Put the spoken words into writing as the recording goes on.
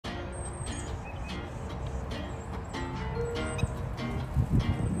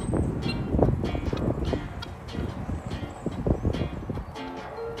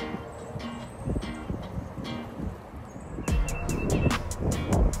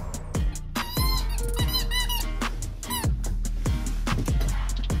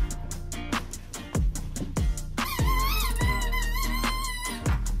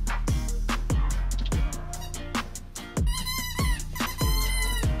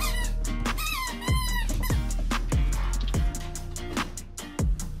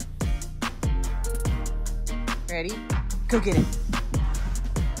Ready? Go get it.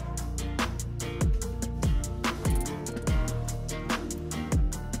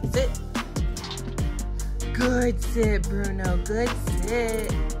 Sit. Good sit, Bruno. Good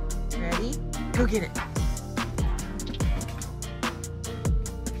sit. Ready? Go get it.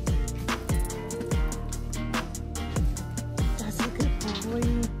 That's a good boy.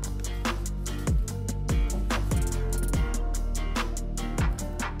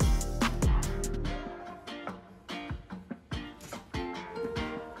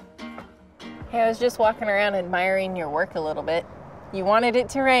 Hey, I was just walking around admiring your work a little bit. You wanted it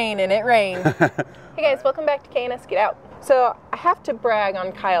to rain, and it rained. Hey guys, welcome back to K&S Get Out. So I have to brag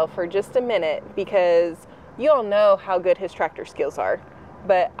on Kyle for just a minute because you all know how good his tractor skills are,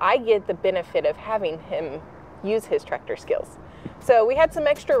 but I get the benefit of having him use his tractor skills. So we had some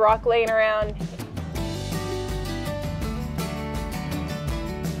extra rock laying around.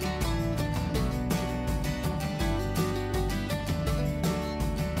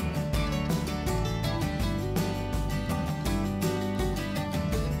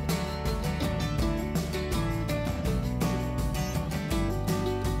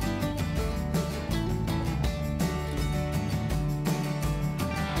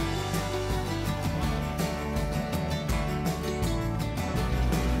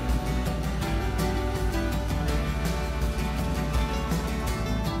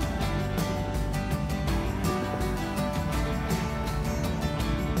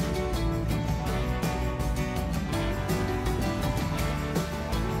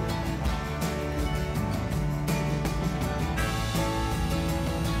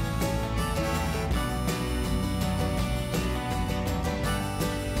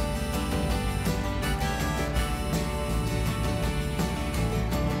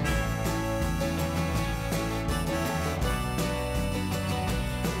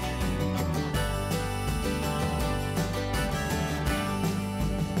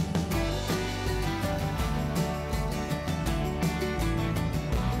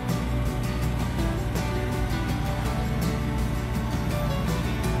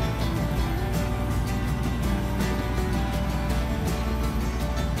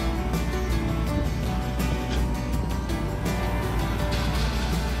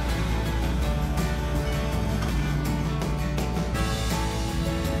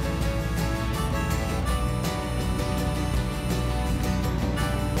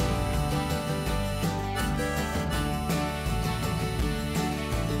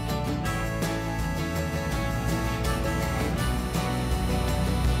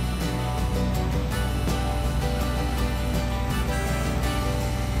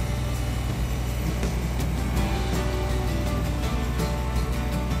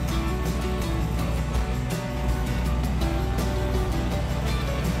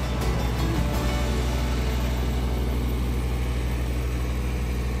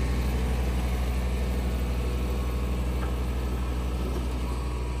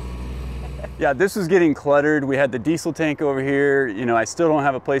 Yeah, this was getting cluttered. We had the diesel tank over here. You know, I still don't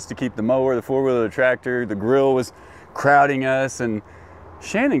have a place to keep the mower, the four-wheeler, the tractor. The grill was crowding us, and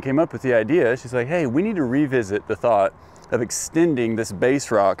Shannon came up with the idea. She's like, hey, we need to revisit the thought of extending this base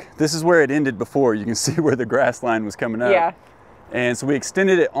rock. This is where it ended before. You can see where the grass line was coming up. Yeah. And so we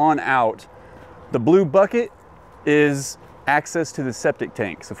extended it on out. The blue bucket is access to the septic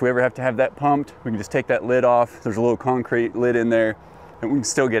tank. So if we ever have to have that pumped, we can just take that lid off. There's a little concrete lid in there, and we can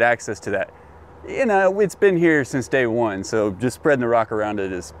still get access to that. You know, it's been here since day one, so just spreading the rock around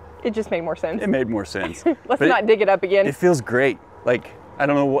it is... It just made more sense. It made more sense. Let's not dig it up again. It feels great. Like, I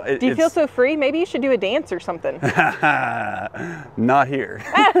don't know what... Do you feel so free? Maybe you should do a dance or something. Not here.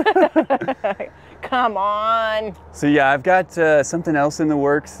 Come on. So yeah, I've got something else in the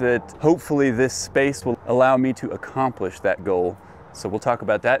works that hopefully this space will allow me to accomplish that goal. So we'll talk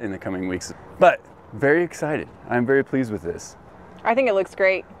about that in the coming weeks. But very excited. I'm very pleased with this. I think it looks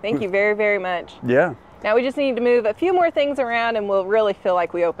great. Thank you very, very much. Yeah. Now we just need to move a few more things around and we'll really feel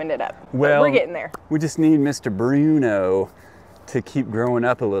like we opened it up. Well, but we're getting there. We just need Mr. Bruno to keep growing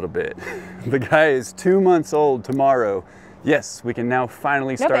up a little bit. The guy is 2 months old tomorrow. Yes, we can now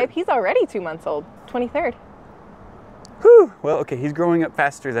finally start. No, babe, he's already 2 months old. 23rd. Whew. Well, okay, he's growing up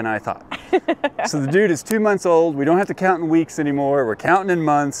faster than I thought. So the dude is 2 months old. We don't have to count in weeks anymore. We're counting in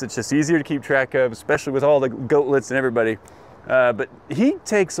months. It's just easier to keep track of, especially with all the goatlets and everybody. But he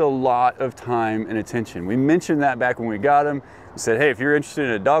takes a lot of time and attention. We mentioned that back when we got him. We said, hey, if you're interested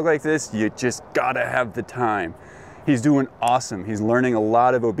in a dog like this, you just gotta have the time. He's doing awesome. He's learning a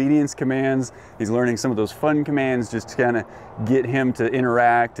lot of obedience commands. He's learning some of those fun commands just to kind of get him to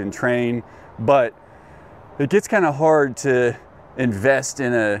interact and train. But it gets kind of hard to invest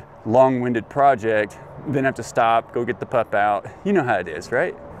in a long-winded project then have to stop, go get the pup out. You know how it is,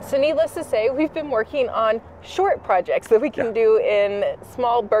 right? So needless to say, we've been working on short projects that we can do in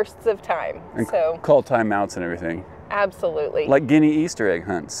small bursts of time. And so call timeouts and everything. Absolutely. Like guinea Easter egg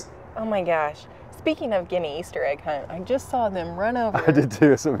hunts. Oh my gosh. Speaking of guinea Easter egg hunt, I just saw them run over. I did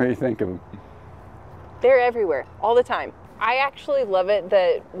too, so what do you think of them? They're everywhere, all the time. I actually love it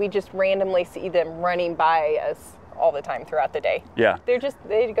that we just randomly see them running by us all the time throughout the day. Yeah.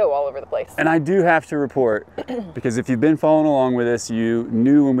 They go all over the place. And I do have to report, because if you've been following along with us, you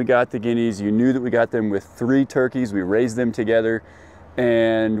knew when we got the guineas, you knew that we got them with 3 turkeys, we raised them together,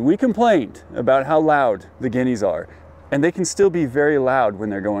 and we complained about how loud the guineas are. And they can still be very loud when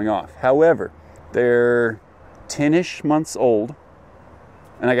they're going off. However, they're 10-ish months old,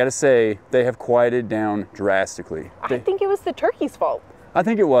 and I gotta say, they have quieted down drastically. I think it was the turkey's fault. I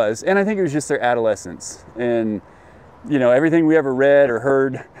think it was, and I think it was just their adolescence. And you know, everything we ever read or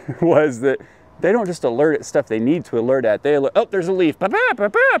heard was that they don't just alert at stuff they need to alert at. They alert, oh, there's a leaf, pa-pa,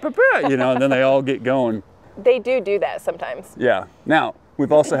 pa-pa, pa-pa, you know, and then they all get going. They do that sometimes. Yeah. Now,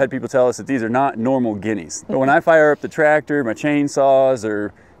 we've also had people tell us that these are not normal guineas. But when I fire up the tractor, my chainsaws,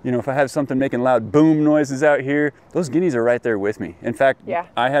 or, you know, if I have something making loud boom noises out here, those guineas are right there with me. In fact,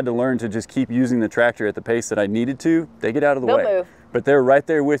 I had to learn to just keep using the tractor at the pace that I needed to. They get out of the way. They'll move. But they're right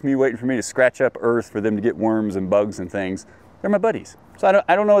there with me, waiting for me to scratch up earth for them to get worms and bugs and things. They're my buddies. So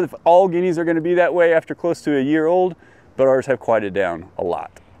I don't know if all guineas are going to be that way after close to a year old, but ours have quieted down a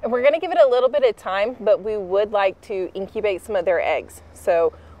lot. And we're going to give it a little bit of time, but we would like to incubate some of their eggs.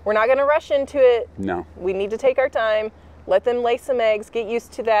 So we're not going to rush into it. No. We need to take our time, let them lay some eggs, get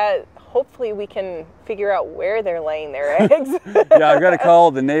used to that. Hopefully we can figure out where they're laying their eggs. Yeah, I've got to call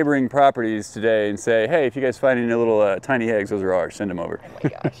the neighboring properties today and say, hey, if you guys find any little tiny eggs, those are ours. Send them over. Oh my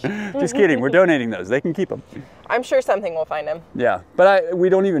gosh. Just kidding. We're donating those. They can keep them. I'm sure something will find them. Yeah, but we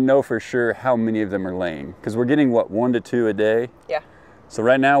don't even know for sure how many of them are laying, because we're getting, what, 1 to 2 a day? Yeah. So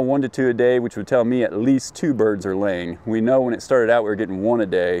right now, 1 to 2 a day, which would tell me at least 2 birds are laying. We know when it started out, we were getting 1 a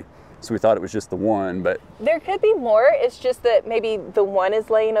day. So we thought it was just the 1, but... There could be more. It's just that maybe the 1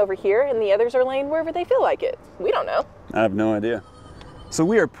 is laying over here and the others are laying wherever they feel like it. We don't know. I have no idea. So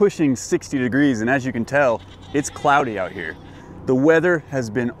we are pushing 60 degrees, and as you can tell, it's cloudy out here. The weather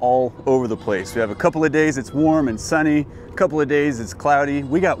has been all over the place. We have a couple of days it's warm and sunny, a couple of days it's cloudy.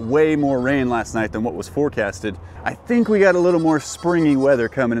 We got way more rain last night than what was forecasted. I think we got a little more springy weather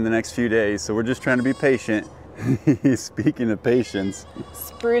coming in the next few days, so we're just trying to be patient. Speaking of patience,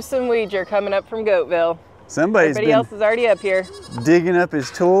 Spruce and Weed are coming up from Goatville. Everybody else is already up here. Digging up his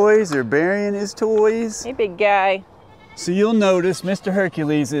toys or burying his toys. Hey, big guy. So you'll notice Mr.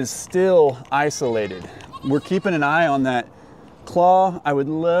 Hercules is still isolated. We're keeping an eye on that claw. I would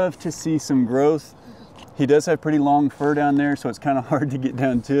love to see some growth. He does have pretty long fur down there, so it's kind of hard to get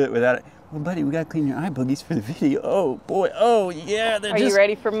down to it without it. Well, buddy, we gotta clean your eye boogies for the video. Oh boy, oh yeah. Are you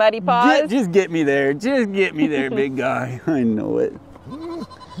ready for muddy paws? Just get me there, big guy. I know it.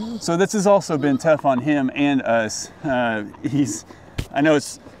 So this has also been tough on him and us. I know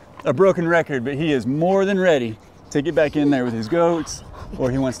it's a broken record, but he is more than ready to get back in there with his goats,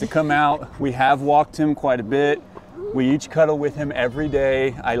 or he wants to come out. We have walked him quite a bit. We each cuddle with him every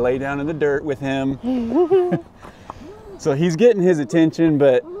day. I lay down in the dirt with him. So he's getting his attention,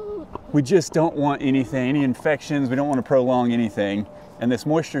 but we just don't want any infections. We don't want to prolong anything. And this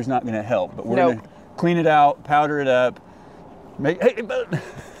moisture is not going to help, but we're going to clean it out, powder it up.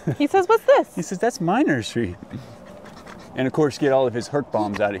 He says, what's this? He says, that's my nursery. And of course, get all of his Herc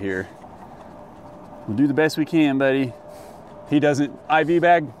bombs out of here. We'll do the best we can, buddy. He doesn't, IV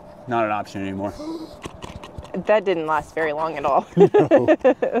bag, not an option anymore. That didn't last very long at all. No.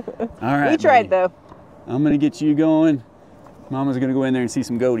 All right, we tried though. I'm going to get you going. Mama's going to go in there and see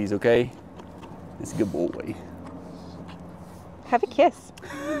some goaties, okay? That's a good boy. Have a kiss.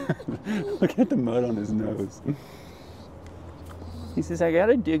 Look at the mud on his nose. He says, I got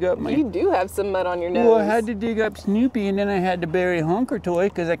to dig up my... You do have some mud on your nose. Well, I had to dig up Snoopy, and then I had to bury Honker Toy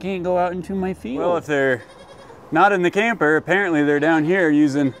because I can't go out into my field. Well, if they're not in the camper, apparently they're down here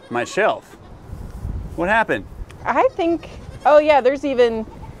using my shelf. What happened? I think... Oh, yeah, there's even...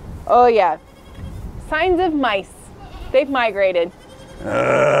 Oh, yeah. Signs of mice. They've migrated.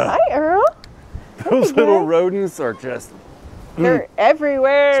 Hi, Earl. Those little rodents are just... They're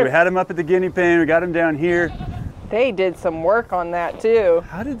everywhere. So we had them up at the guinea pen. We got them down here. They did some work on that, too.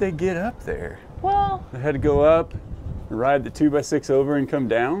 How did they get up there? Well... They had to go up, ride the 2x6 over, and come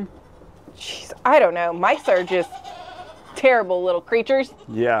down? Jeez, I don't know. Mice are just terrible little creatures.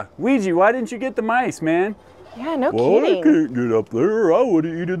 Yeah. Ouija, why didn't you get the mice, man? Yeah, no Well, kidding. I can't get up there. I would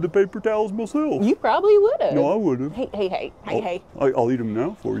have eaten the paper towels myself. You probably would have. No, I wouldn't. Hey. I'll eat them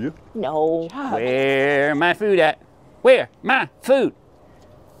now for you. No. Where my food at? Where my food?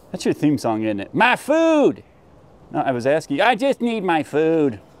 That's your theme song, isn't it? My food! No, I was asking you. I just need my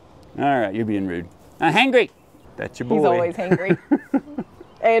food. All right, you're being rude. I'm hangry. That's your boy. He's always hangry.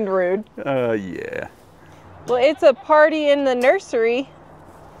 And rude. Yeah. Well, it's a party in the nursery.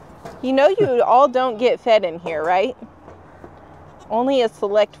 You know you all don't get fed in here, right? Only a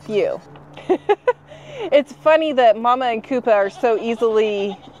select few. It's funny that Mama and Koopa are so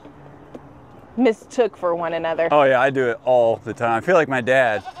easily mistook for one another. Oh yeah, I do it all the time. I feel like my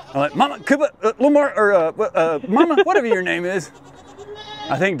dad. I'm like, Mama, Koopa, a little more, or Mama, whatever your name is.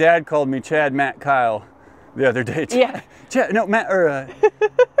 I think Dad called me Chad, Matt, Kyle the other day. Yeah. Chad, no, Matt, or,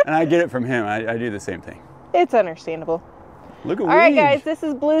 and I get it from him. I do the same thing. It's understandable. Look at All right, guys, this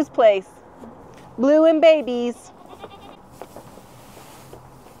is Blue's place. Blue and babies.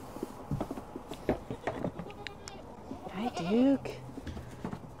 Hi, Duke.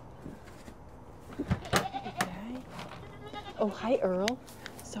 Okay. Oh, hi, Earl.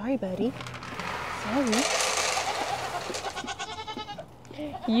 Sorry, buddy. Sorry.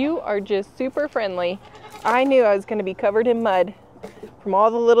 You are just super friendly. I knew I was going to be covered in mud from all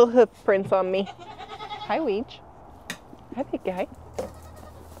the little hoof prints on me. Hi, Weech. Hi, big guy.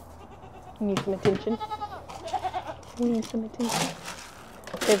 You need some attention? You need some attention?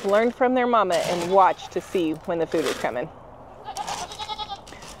 They've learned from their mama and watched to see when the food is coming.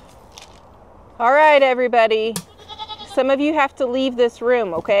 All right, everybody. Some of you have to leave this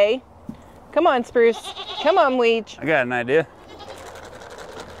room, okay? Come on, Spruce. Come on, Weech. I got an idea.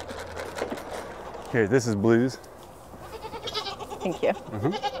 Here, this is Blue's. Thank you.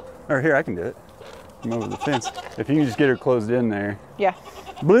 Or here, I can do it. I'm over the fence. If you can just get her closed in there. Yeah.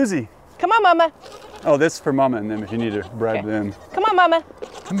 Bluesy. Come on, Mama. Oh, this is for Mama and them if you need to bribe them. Come on, Mama.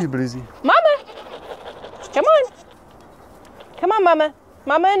 Come here, Bluesy. Mama. Come on. Come on, Mama.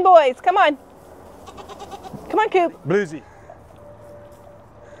 Mama and boys, come on. Come on, Coop. Bluesy.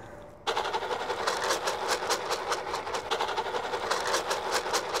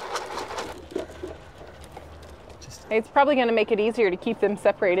 It's probably going to make it easier to keep them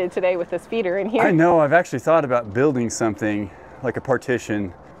separated today with this feeder in here. I know, I've actually thought about building something like a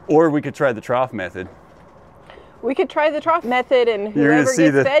partition, or we could try the trough method. We could try the trough method and whoever gets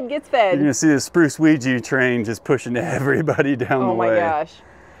fed, gets fed. You're gonna see the Spruce Ouija train just pushing everybody down the way. Oh my gosh.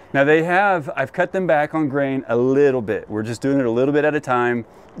 Now I've cut them back on grain a little bit. We're just doing it a little bit at a time.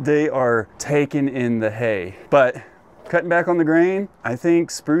 They are taking in the hay, but cutting back on the grain, I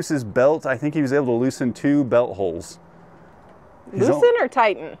think Spruce's belt, I think he was able to loosen 2 belt holes. Loosen or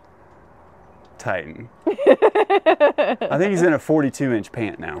tighten? Tighten. I think he's in a 42-inch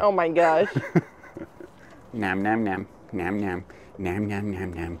pant now. Oh my gosh. Nam nam nam nam nam nam nam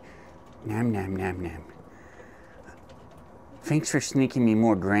nam nam nam nam nam nam. Thanks for sneaking me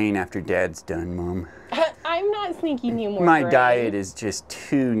more grain after Dad's done, Mom. I'm not sneaking you more My grain. diet is just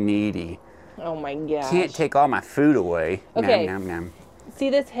too needy. Oh my gosh. Can't take all my food away. Okay. Nam, nam, nam. See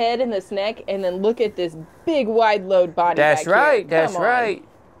this head and this neck, and then look at this big wide load body. That's back right, here. that's Come on. right.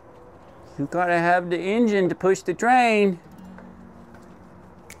 You gotta have the engine to push the train.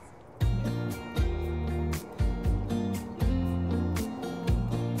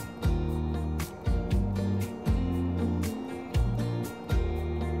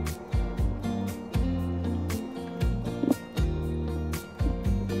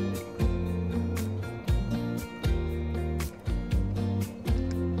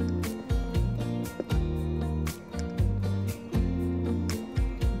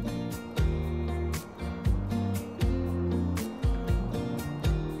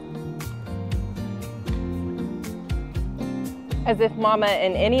 As if Mama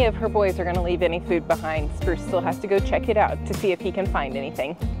and any of her boys are going to leave any food behind, Spruce still has to go check it out to see if he can find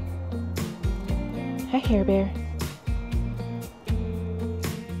anything. Hi, Hair Bear.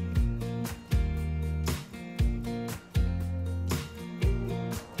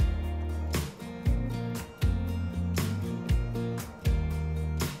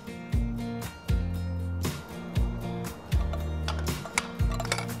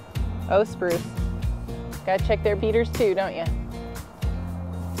 Oh, Spruce. Gotta check their beaters too, don't you?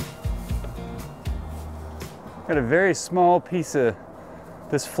 Got a very small piece of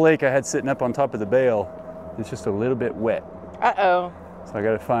this flake I had sitting up on top of the bale. It's just a little bit wet. Uh-oh. So I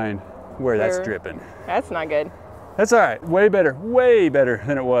gotta find where that's dripping. That's not good. That's all right, way better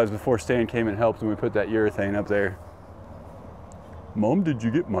than it was before Stan came and helped when we put that urethane up there. Mom, did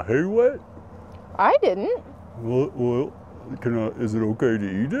you get my hay wet? I didn't. Well, is it okay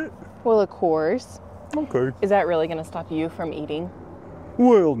to eat it? Well, of course. Okay. Is that really gonna stop you from eating?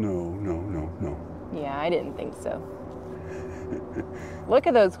 Well, no. Yeah, I didn't think so. Look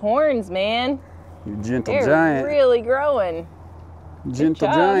at those horns, man. You gentle They're giant. really growing. Gentle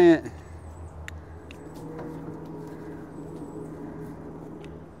job. giant.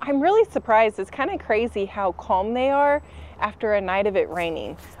 I'm really surprised. It's kind of crazy how calm they are after a night of it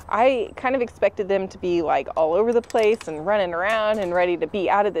raining. I kind of expected them to be like all over the place and running around and ready to be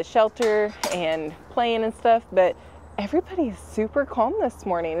out of the shelter and playing and stuff, but everybody's super calm this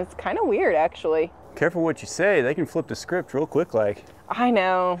morning. It's kind of weird, actually. Careful what you say. They can flip the script real quick like. I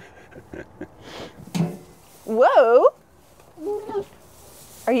know. Whoa!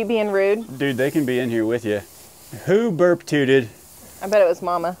 Are you being rude? Dude, they can be in here with you. Who burp tooted? I bet it was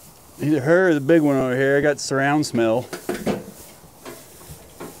Mama. Either her or the big one over here. I got surround smell.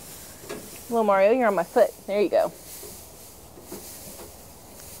 Little Mario, you're on my foot. There you go.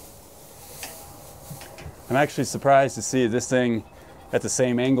 I'm actually surprised to see this thing at the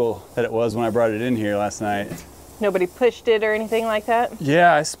same angle that it was when I brought it in here last night. Nobody pushed it or anything like that?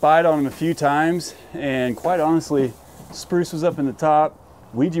 Yeah, I spied on him a few times, and quite honestly, Spruce was up in the top.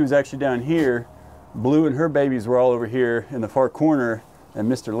 Ouija was actually down here. Blue and her babies were all over here in the far corner,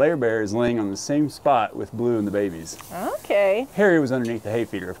 and Mr. Lair Bear is laying on the same spot with Blue and the babies. Okay. Harry was underneath the hay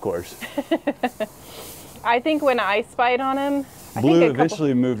feeder, of course. I think when I spied on him, Blue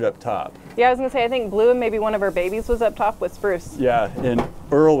eventually moved up top. Yeah, I was gonna say, I think Blue and maybe one of her babies was up top with Spruce. Yeah, and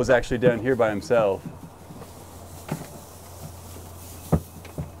Earl was actually down here by himself.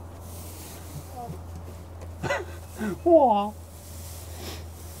 Whoa.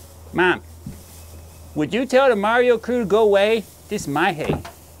 Mom, would you tell the Mario crew to go away? This is my hay.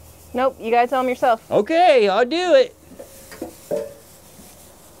 Nope, you gotta tell them yourself. Okay, I'll do it.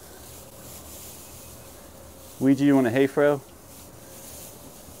 Ouija, you want a hay fro?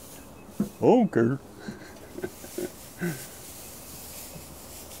 Okay.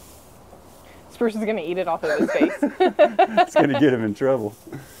 Spruce is gonna eat it off of his face. It's gonna get him in trouble.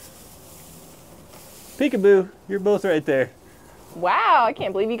 Peekaboo, you're both right there. Wow, I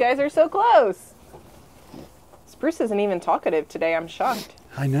can't believe you guys are so close. Spruce isn't even talkative today, I'm shocked.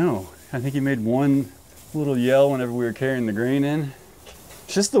 I know. I think he made one little yell whenever we were carrying the grain in.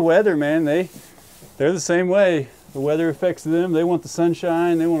 It's just the weather, man. They're the same way. The weather affects them. They want the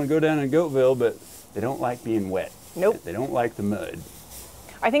sunshine. They want to go down in Goatville, but they don't like being wet. Nope. They don't like the mud.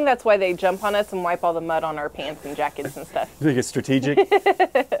 I think that's why they jump on us and wipe all the mud on our pants and jackets and stuff. You think it's strategic?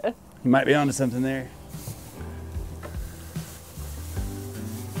 You might be onto something there.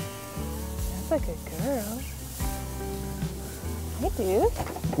 That's like a girl. Hey, dude.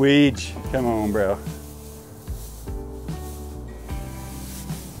 Weege, come on, bro.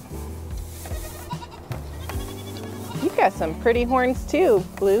 You've got some pretty horns too,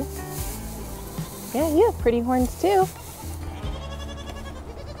 Blue. Yeah, you have pretty horns too.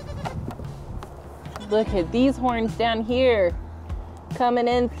 Look at these horns down here, coming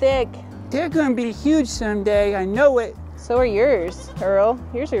in thick. They're gonna be huge someday, I know it. So are yours, Earl.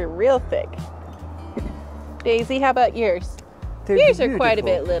 Yours are real thick. Daisy, how about yours? They're Yours are beautiful. quite a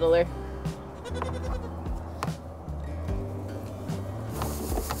bit littler.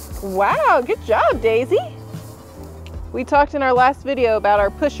 Wow, good job, Daisy. We talked in our last video about our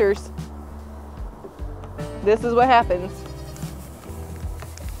pushers. This is what happens.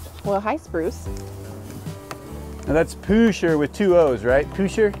 Well, hi, Spruce. Now that's Pusher with two O's, right?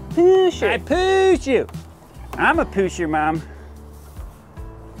 Pusher? Pusher. I push you. I'm a pusher, Mom.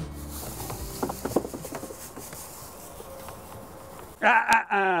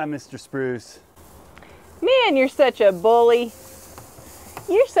 Mr. Spruce. Man, you're such a bully.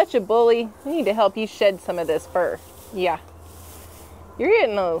 You're such a bully. We need to help you shed some of this fur. Yeah. You're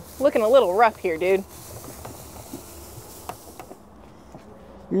looking a little rough here, dude.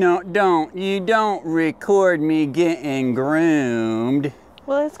 No, don't. You don't record me getting groomed.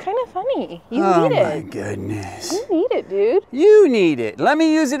 Well, it's kind of funny. You Oh need it. my goodness. You need it, dude. You need it. Let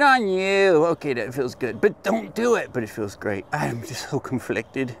me use it on you. Okay, that feels good. But don't do it. But it feels great. I'm just so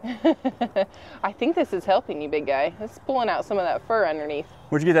conflicted. I think this is helping you, big guy. It's pulling out some of that fur underneath.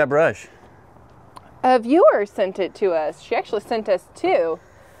 Where'd you get that brush? A viewer sent it to us. She actually sent us two.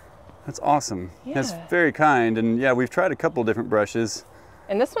 That's awesome. Yeah. That's very kind. And yeah, we've tried a couple different brushes.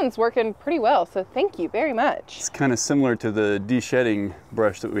 And this one's working pretty well, so thank you very much. It's kind of similar to the de-shedding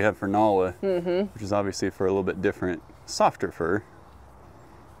brush that we have for Nala, which is obviously for a little bit different, softer fur.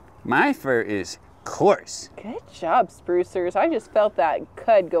 My fur is coarse. Good job, sprucers. I just felt that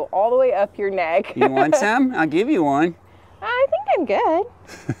cud go all the way up your neck. You want some? I'll give you one. I think I'm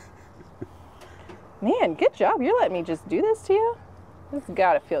good. Man, good job. You're letting me just do this to you? This has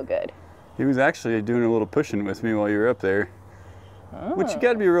got to feel good. He was actually doing a little pushing with me while you were up there. Oh. Which you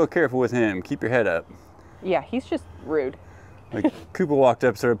got to be real careful with him. Keep your head up. Yeah, he's just rude. Like, Koopa walked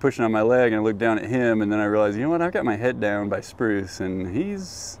up, started pushing on my leg, and I looked down at him, and then I realized, you know what, I've got my head down by Spruce, and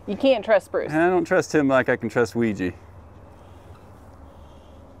he's... You can't trust Spruce. I don't trust him like I can trust Ouija.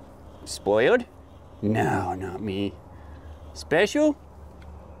 Spoiled? No, not me. Special?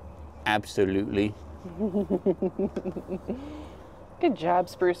 Absolutely. Good job,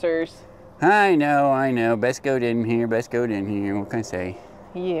 Sprucers. I know. Best goat in here, best goat in here. What can I say?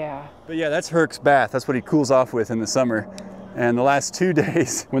 Yeah. But yeah, that's Herc's bath. That's what he cools off with in the summer. And the last 2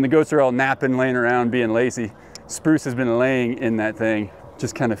 days, when the goats are all napping, laying around, being lazy, Spruce has been laying in that thing,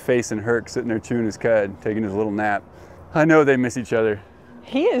 just kind of facing Herc, sitting there chewing his cud, taking his little nap. I know they miss each other.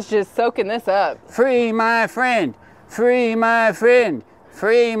 He is just soaking this up. Free my friend! Free my friend!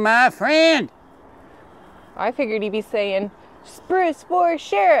 Free my friend! I figured he'd be saying, Spruce for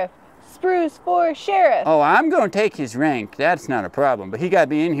sheriff! Spruce for sheriff! Oh, I'm going to take his rank. That's not a problem. But he got to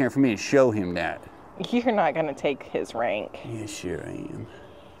be in here for me to show him that. You're not going to take his rank. Yeah, sure I am.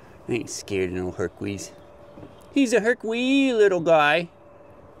 I ain't scared of no Hercules. He's a Hercules little guy.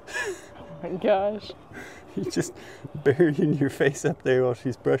 Oh my gosh. He's just burying your face up there while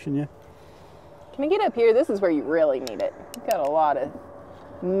she's brushing you. Can I get up here? This is where you really need it. You've got a lot of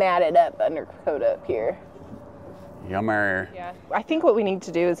matted up undercoat up here. Yummer. Yeah. I think what we need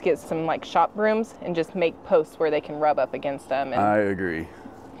to do is get some like shop brooms and just make posts where they can rub up against them and I agree.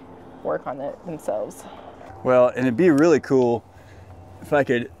 work on it themselves. Well, and it'd be really cool if I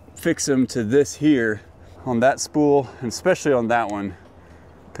could fix them to this here on that spool, and especially on that one,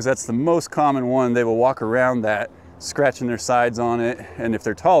 because that's the most common one. They will walk around that, scratching their sides on it, and if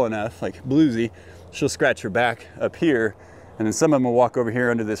they're tall enough, like Bluesy, she'll scratch her back up here, and then some of them will walk over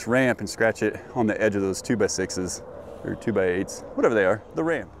here under this ramp and scratch it on the edge of those 2x6s, or 2x8s, whatever they are, the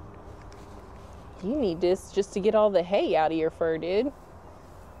ramp. You need this just to get all the hay out of your fur, dude.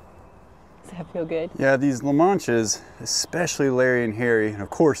 Does that feel good? Yeah, these La Manchas, especially Larry and Harry, and of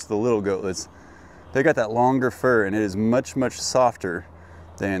course the little goatlets, they got that longer fur, and it is much, much softer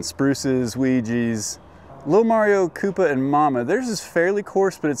than Spruce's, Ouija's. Little Mario, Koopa, and Mama, theirs is fairly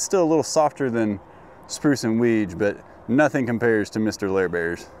coarse, but it's still a little softer than Spruce and Ouija, but nothing compares to Mr. Lair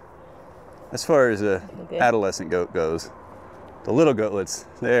Bear's. As far as a adolescent goat goes, the little goatlets,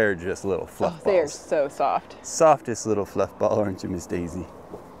 they're just little fluff balls. They're so soft. Softest little fluff ball, aren't you, Miss Daisy?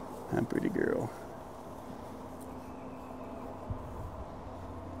 Hi, pretty girl.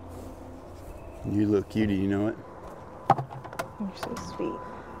 You look cutie, you know it? You're so sweet.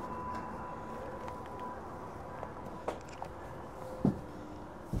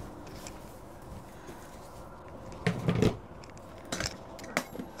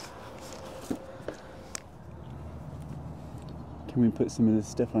 Can we put some of this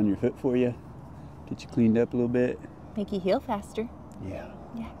stuff on your foot for you? Get you cleaned up a little bit? Make you heal faster. Yeah.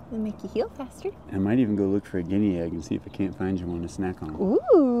 Yeah, it'll make you heal faster. I might even go look for a guinea egg and see if I can't find you one to snack on.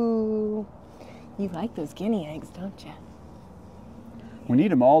 Ooh, you like those guinea eggs, don't you? We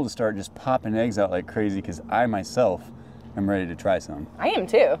need them all to start just popping eggs out like crazy, because I myself am ready to try some. I am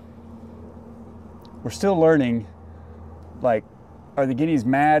too. We're still learning, like, are the guineas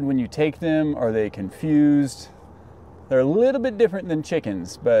mad when you take them? Are they confused? They're a little bit different than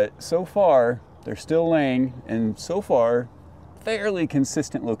chickens, but so far they're still laying, and so far fairly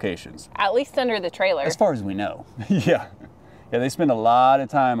consistent locations. At least under the trailer. As far as we know. Yeah, they spend a lot of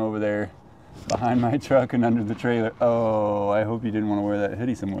time over there behind my truck and under the trailer. Oh, I hope you didn't want to wear that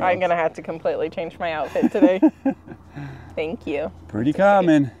hoodie somewhere I'm else. gonna have to completely change my outfit today. Thank you. Pretty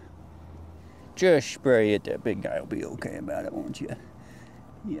common. Just spray it. That big guy will be okay about it, won't you?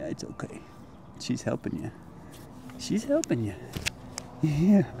 Yeah, it's okay. She's helping you. She's helping you.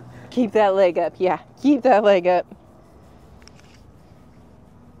 Yeah. Keep that leg up. Yeah, keep that leg up.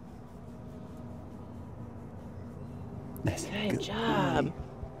 That's Good job.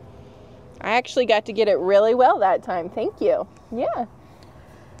 I actually got to get it really well that time. Thank you. Yeah.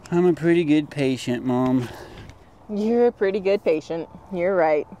 I'm a pretty good patient, Mom. You're a pretty good patient. You're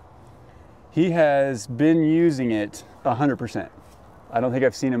right. He has been using it 100%. I don't think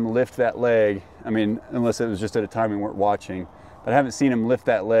I've seen him lift that leg. I mean, unless it was just at a time we weren't watching. But I haven't seen him lift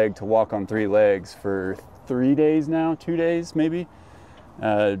that leg to walk on 3 legs for 3 days now, 2 days maybe.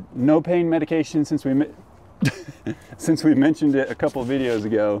 No pain medication since we since we mentioned it a couple of videos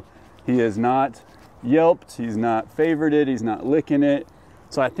ago. He has not yelped, he's not favored it, he's not licking it.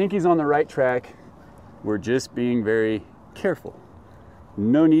 So I think he's on the right track. We're just being very careful.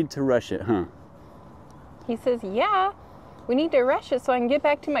 No need to rush it, huh? He says, yeah, we need to rush it so I can get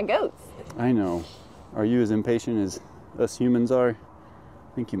back to my goats. I know. Are you as impatient as us humans are?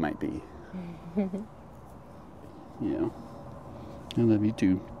 I think you might be. Yeah, I love you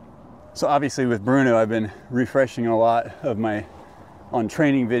too. So obviously with Bruno, I've been refreshing a lot of my on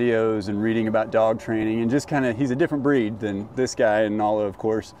training videos and reading about dog training, and just kind of, he's a different breed than this guy and Nala, of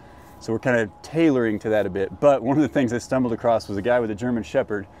course. So we're kind of tailoring to that a bit. But one of the things I stumbled across was a guy with a German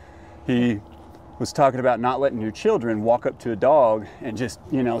Shepherd. He was talking about not letting your children walk up to a dog and just,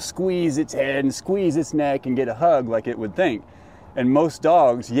 you know, squeeze its head and squeeze its neck and get a hug like it would think. And most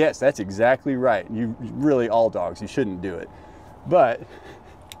dogs, yes, that's exactly right. You really, all dogs, you shouldn't do it. But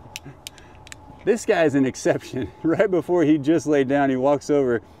this guy's an exception. Right before he just laid down, he walks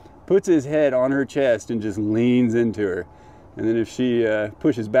over, puts his head on her chest and just leans into her. And then if she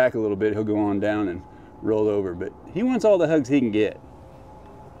pushes back a little bit, he'll go on down and roll over. But he wants all the hugs he can get.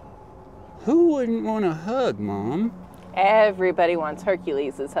 Who wouldn't want a hug, Mom? Everybody wants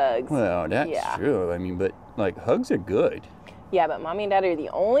Hercules' hugs. Well, that's true. I mean, but like, hugs are good. Yeah, but Mommy and Dad are the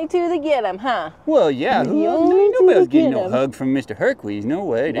only two that get them, huh? Well, yeah. Nobody's getting no hug from Mr. Hercules. No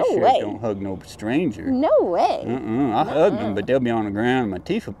way. This sheriff don't hug no stranger. No way. I'll hug them, but they'll be on the ground and my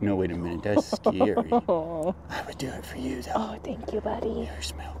teeth will... No, wait a minute. That's scary. I would do it for you, though. Oh, thank you, buddy. You're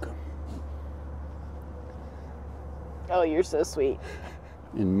welcome. Oh, you're so sweet.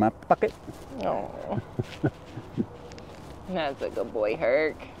 In my pocket. Oh. That's a good boy,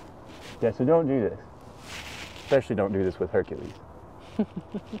 Herc. Yeah, so don't do this. Especially don't do this with Hercules. If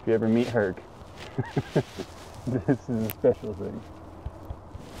you ever meet Herc, this is a special thing.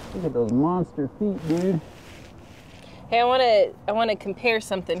 Look at those monster feet, dude. Hey, I want to compare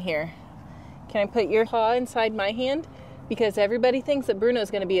something here. Can I put your paw inside my hand? Because everybody thinks that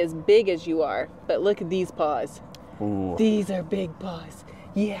Bruno's going to be as big as you are, but look at these paws. Ooh. These are big paws.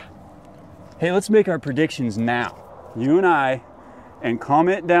 Yeah. Hey, let's make our predictions now. You and I, and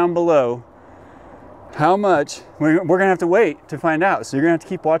comment down below how much, we're gonna have to wait to find out. So you're gonna have to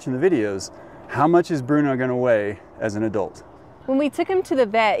keep watching the videos. How much is Bruno gonna weigh as an adult? When we took him to the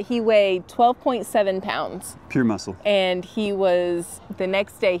vet, he weighed 12.7 pounds. Pure muscle. And the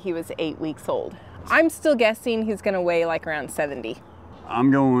next day he was 8 weeks old. I'm still guessing he's gonna weigh like around 70.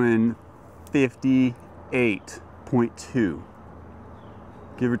 I'm going 58.2.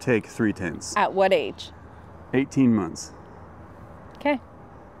 Give or take 3/10. At what age? 18 months. Okay.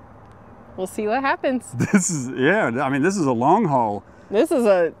 We'll see what happens. This is, yeah, I mean, this is a long haul. This is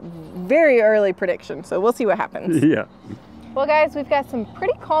a very early prediction, so we'll see what happens. Yeah. Well, guys, we've got some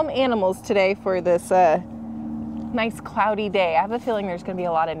pretty calm animals today for this nice cloudy day. I have a feeling there's going to be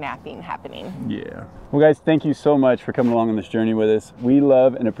a lot of napping happening. Yeah. Well, guys, thank you so much for coming along on this journey with us. We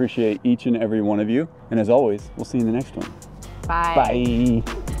love and appreciate each and every one of you. And as always, we'll see you in the next one. Bye.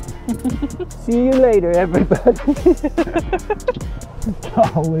 Bye. See you later, everybody.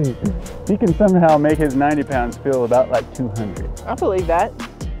 Golly. He can somehow make his 90 pounds feel about like 200. I believe that.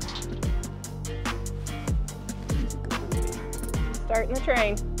 Starting the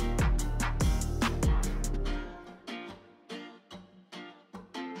train.